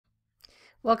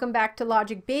Welcome back to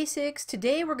Logic Basics.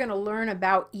 Today we're going to learn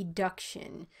about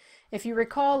eduction. If you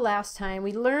recall last time,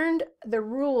 we learned the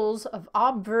rules of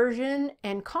obversion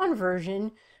and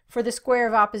conversion for the square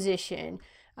of opposition.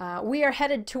 We are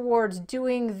headed towards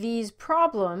doing these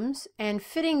problems and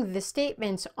fitting the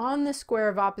statements on the square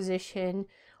of opposition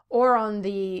or on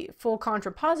the full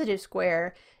contrapositive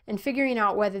square and figuring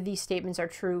out whether these statements are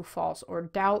true, false, or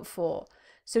doubtful.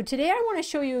 So today I want to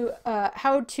show you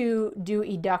how to do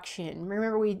eduction.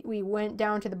 Remember we went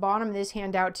down to the bottom of this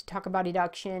handout to talk about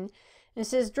eduction. And it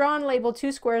says draw and label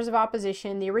two squares of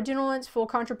opposition, the original and its full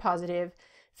contrapositive,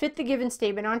 fit the given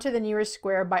statement onto the nearest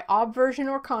square by obversion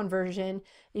or conversion,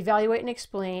 evaluate and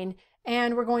explain,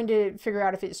 and we're going to figure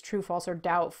out if it's true, false, or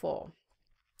doubtful.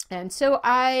 And so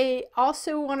I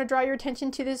also want to draw your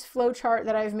attention to this flow chart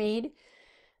that I've made.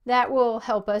 That will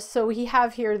help us. So we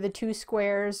have here the two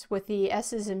squares with the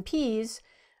S's and P's.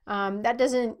 That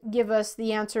doesn't give us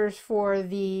the answers for let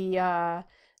me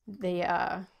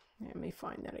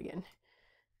find that again.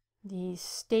 The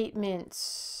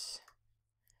statements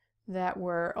that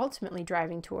we're ultimately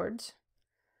driving towards.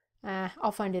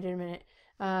 I'll find it in a minute.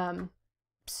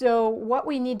 So what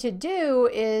we need to do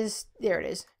is, there it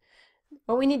is.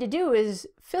 What we need to do is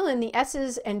fill in the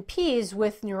S's and P's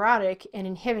with neurotic and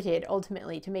inhibited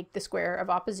ultimately to make the square of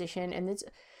opposition and its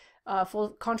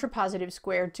full contrapositive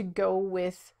square to go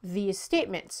with these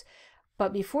statements.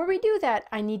 But before we do that,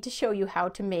 I need to show you how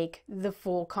to make the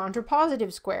full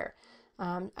contrapositive square.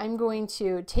 I'm going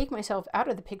to take myself out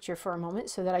of the picture for a moment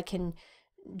so that I can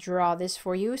draw this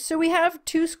for you. So we have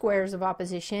two squares of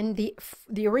opposition.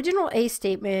 The original A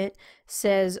statement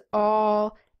says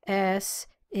all S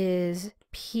is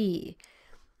P.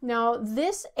 Now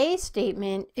this A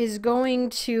statement is going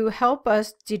to help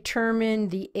us determine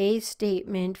the A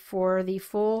statement for the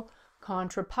full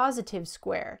contrapositive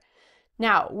square.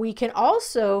 Now we can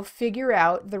also figure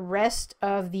out the rest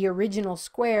of the original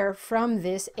square from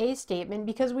this A statement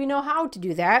because we know how to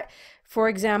do that. For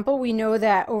example, we know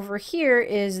that over here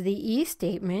is the E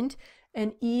statement,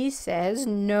 and E says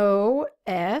no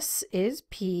S is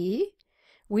P.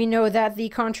 We know that the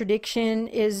contradiction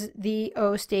is the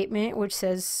O statement, which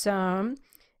says some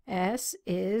S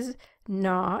is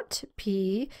not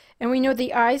P. And we know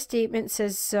the I statement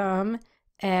says some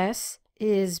S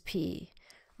is P.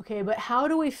 Okay, but how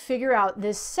do we figure out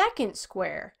this second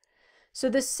square? So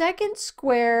the second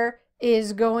square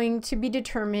is going to be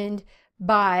determined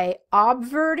by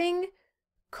obverting,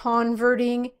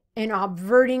 converting, and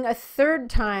obverting a third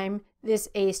time this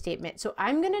A statement. So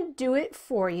I'm going to do it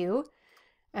for you.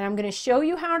 And I'm going to show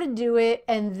you how to do it,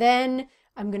 and then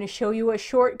I'm going to show you a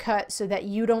shortcut so that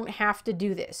you don't have to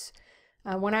do this.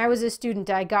 When I was a student,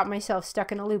 I got myself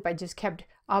stuck in a loop. I just kept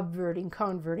obverting,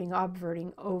 converting,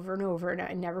 obverting over and over, and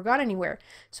I never got anywhere.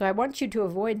 So I want you to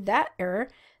avoid that error.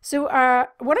 So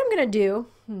what I'm going to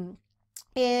do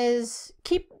is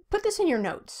put this in your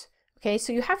notes. Okay,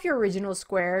 so you have your original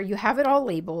square. You have it all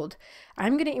labeled.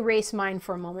 I'm going to erase mine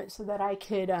for a moment so that I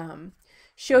could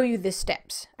show you the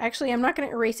steps. Actually, I'm not going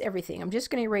to erase everything. I'm just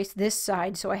going to erase this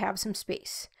side so I have some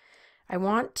space. I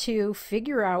want to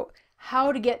figure out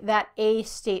how to get that A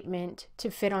statement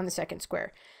to fit on the second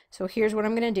square. So here's what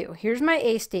I'm going to do. Here's my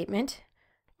A statement.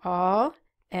 All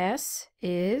S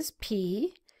is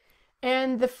P.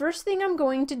 And the first thing I'm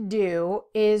going to do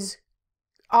is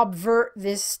obvert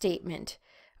this statement.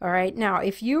 All right, now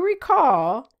if you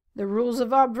recall, the rules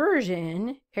of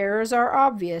obversion, errors are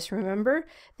obvious. Remember,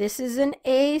 this is an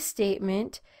A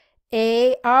statement.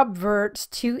 A obverts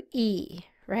to E,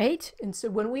 right? And so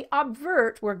when we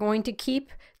obvert, we're going to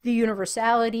keep the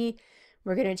universality.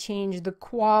 We're going to change the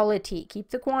quality. Keep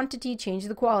the quantity, change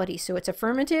the quality. So it's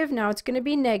affirmative. Now it's going to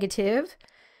be negative.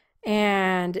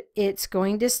 And it's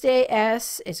going to stay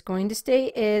S. It's going to stay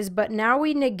is. But now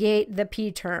we negate the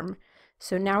P term.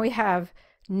 So now we have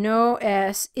no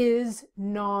S is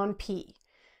non-P.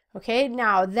 Okay,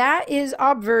 now that is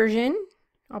obversion.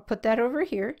 I'll put that over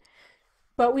here.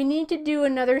 But we need to do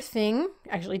another thing,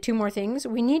 actually two more things.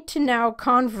 We need to now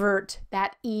convert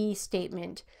that E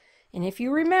statement. And if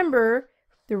you remember,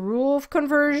 the rule of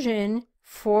conversion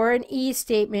for an E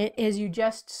statement is you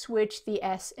just switch the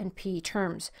S and P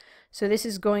terms. So this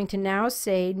is going to now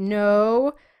say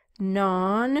no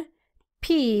non-P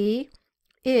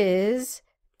is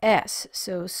S.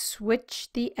 So switch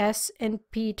the S and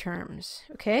P terms.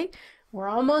 Okay, we're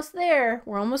almost there.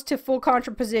 We're almost to full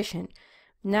contraposition.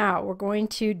 Now we're going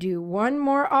to do one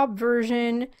more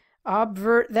obversion,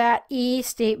 obvert that E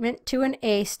statement to an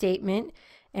A statement,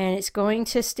 and it's going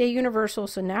to stay universal.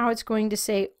 So now it's going to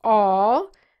say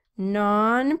all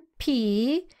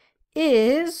non-P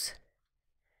is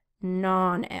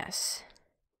non-S.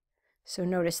 So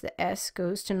notice the S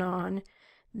goes to non.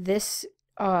 This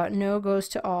no goes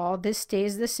to all. This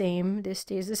stays the same. This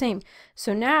stays the same.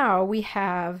 So now we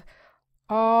have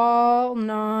all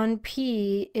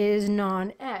non-P is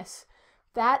non-S.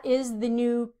 That is the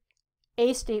new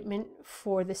A statement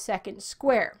for the second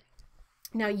square.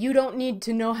 Now you don't need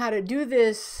to know how to do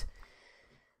this.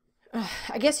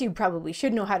 I guess you probably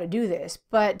should know how to do this,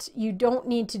 but you don't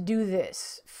need to do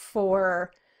this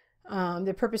for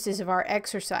the purposes of our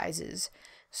exercises.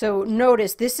 So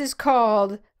notice this is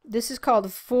called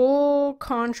full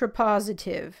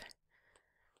contrapositive.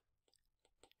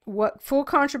 What full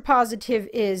contrapositive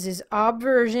is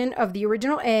obversion of the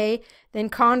original A, then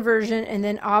conversion, and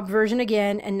then obversion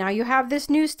again, and now you have this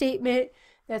new statement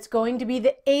that's going to be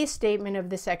the A statement of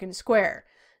the second square.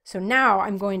 So now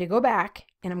I'm going to go back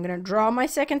and I'm going to draw my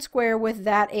second square with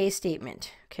that A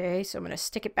statement. Okay, so I'm going to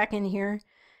stick it back in here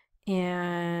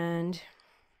and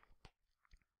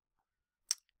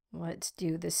let's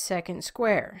do the second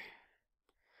square.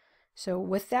 So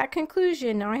with that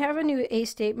conclusion, now I have a new A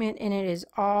statement, and it is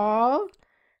all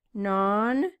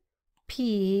non-P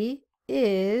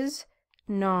is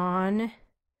non-S.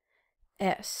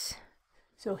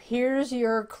 So here's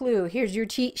your clue. Here's your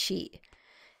cheat sheet.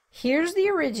 Here's the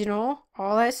original,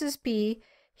 all S is P.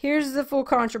 Here's the full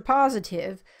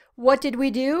contrapositive. What did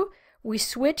we do? We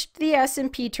switched the S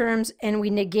and P terms and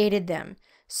we negated them.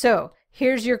 So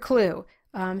here's your clue.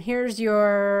 Here's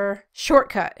your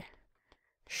shortcut.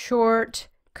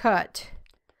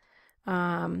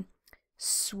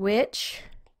 Switch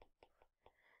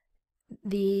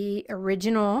the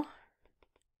original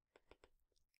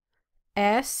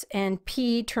S and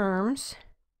P terms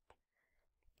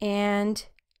and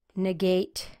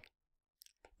negate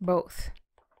both.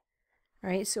 All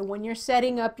right, so when you're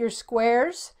setting up your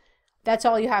squares, that's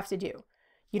all you have to do.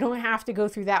 You don't have to go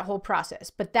through that whole process,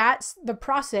 but that's the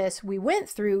process we went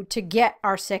through to get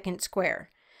our second square.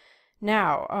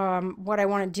 Now, what I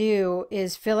want to do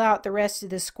is fill out the rest of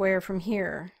the square from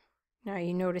here. Now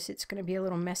you notice it's going to be a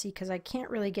little messy because I can't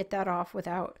really get that off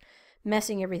without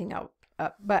messing everything up.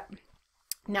 But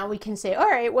now we can say,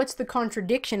 all right, what's the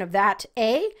contradiction of that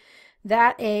A?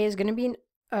 That A is going to be,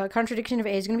 contradiction of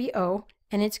A is going to be O,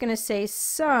 and it's going to say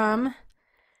some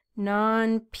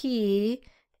non-P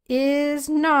is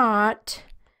not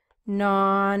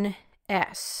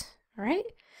non-S. All right?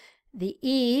 The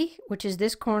E, which is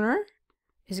this corner,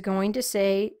 is going to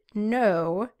say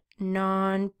no,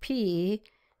 non-P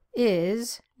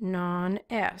is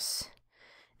non-S.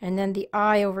 And then the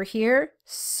I over here,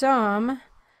 some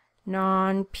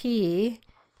non-P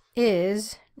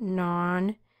is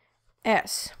non-S.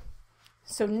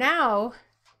 So now,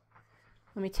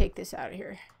 let me take this out of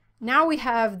here. Now we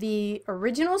have the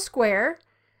original square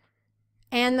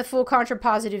and the full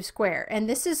contrapositive square. And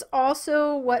this is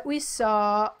also what we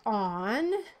saw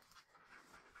on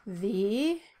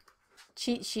the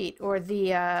cheat sheet or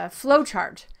the flow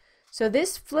chart. So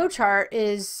this flow chart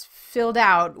is filled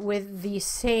out with the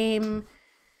same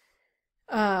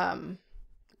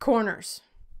corners.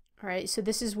 All right, so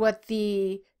this is what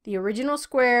the original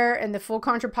square and the full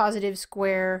contrapositive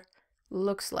square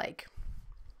looks like.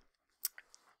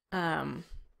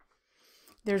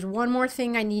 There's one more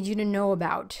thing I need you to know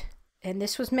about, and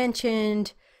this was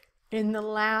mentioned in the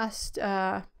last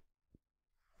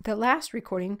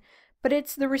recording, but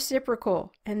it's the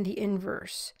reciprocal and the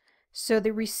inverse. So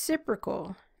the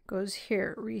reciprocal goes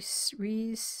here, reciprocal.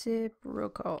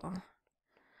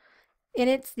 And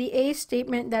it's the A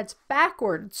statement that's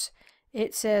backwards.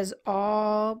 It says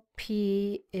all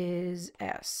P is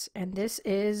S, and this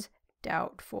is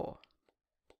doubtful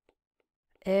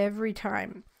every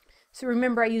time. So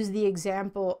remember I used the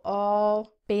example,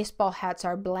 all baseball hats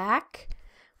are black.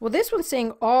 Well, this one's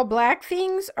saying all black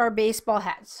things are baseball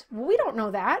hats. Well, we don't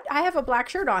know that. I have a black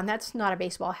shirt on. That's not a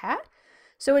baseball hat.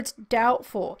 So it's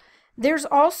doubtful. There's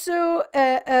also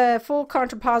a full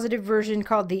contrapositive version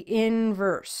called the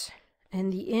inverse.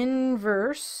 And the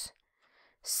inverse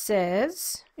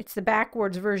says, it's the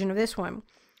backwards version of this one,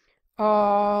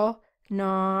 all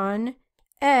non-S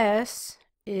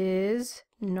is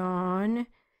non-P.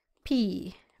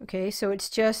 Okay, so it's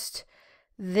just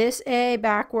this A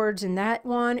backwards, and that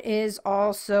one is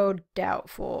also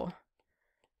doubtful.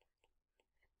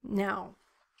 Now,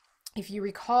 if you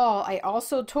recall, I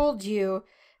also told you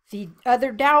the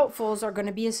other doubtfuls are going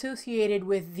to be associated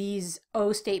with these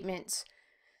O statements.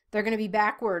 They're going to be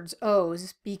backwards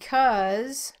O's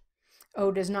because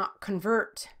O does not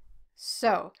convert.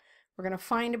 So we're going to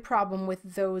find a problem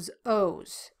with those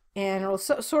O's. And it'll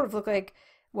sort of look like,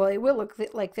 well, it will look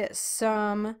like this.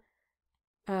 Some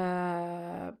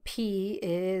P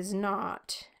is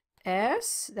not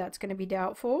S, that's going to be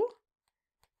doubtful.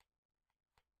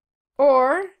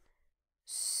 Or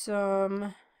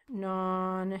some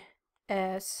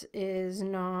non-S is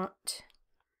not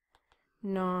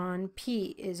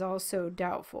non-P is also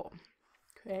doubtful.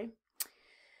 Okay.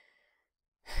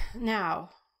 Now,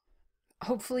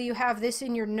 hopefully you have this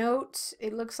in your notes.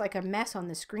 It looks like a mess on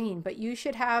the screen, but you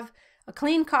should have a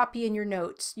clean copy in your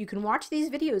notes. You can watch these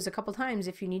videos a couple times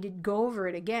if you need to go over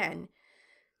it again.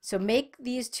 So make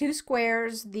these two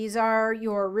squares. These are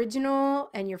your original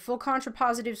and your full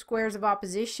contrapositive squares of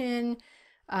opposition.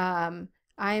 I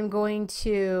am going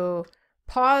to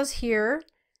pause here,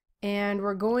 and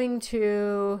we're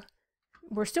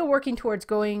still working towards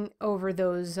going over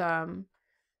those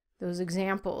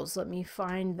examples. Let me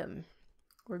find them.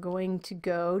 We're going to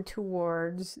go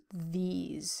towards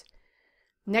these.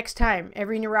 Next time,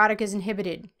 every neurotic is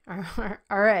inhibited. All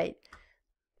right.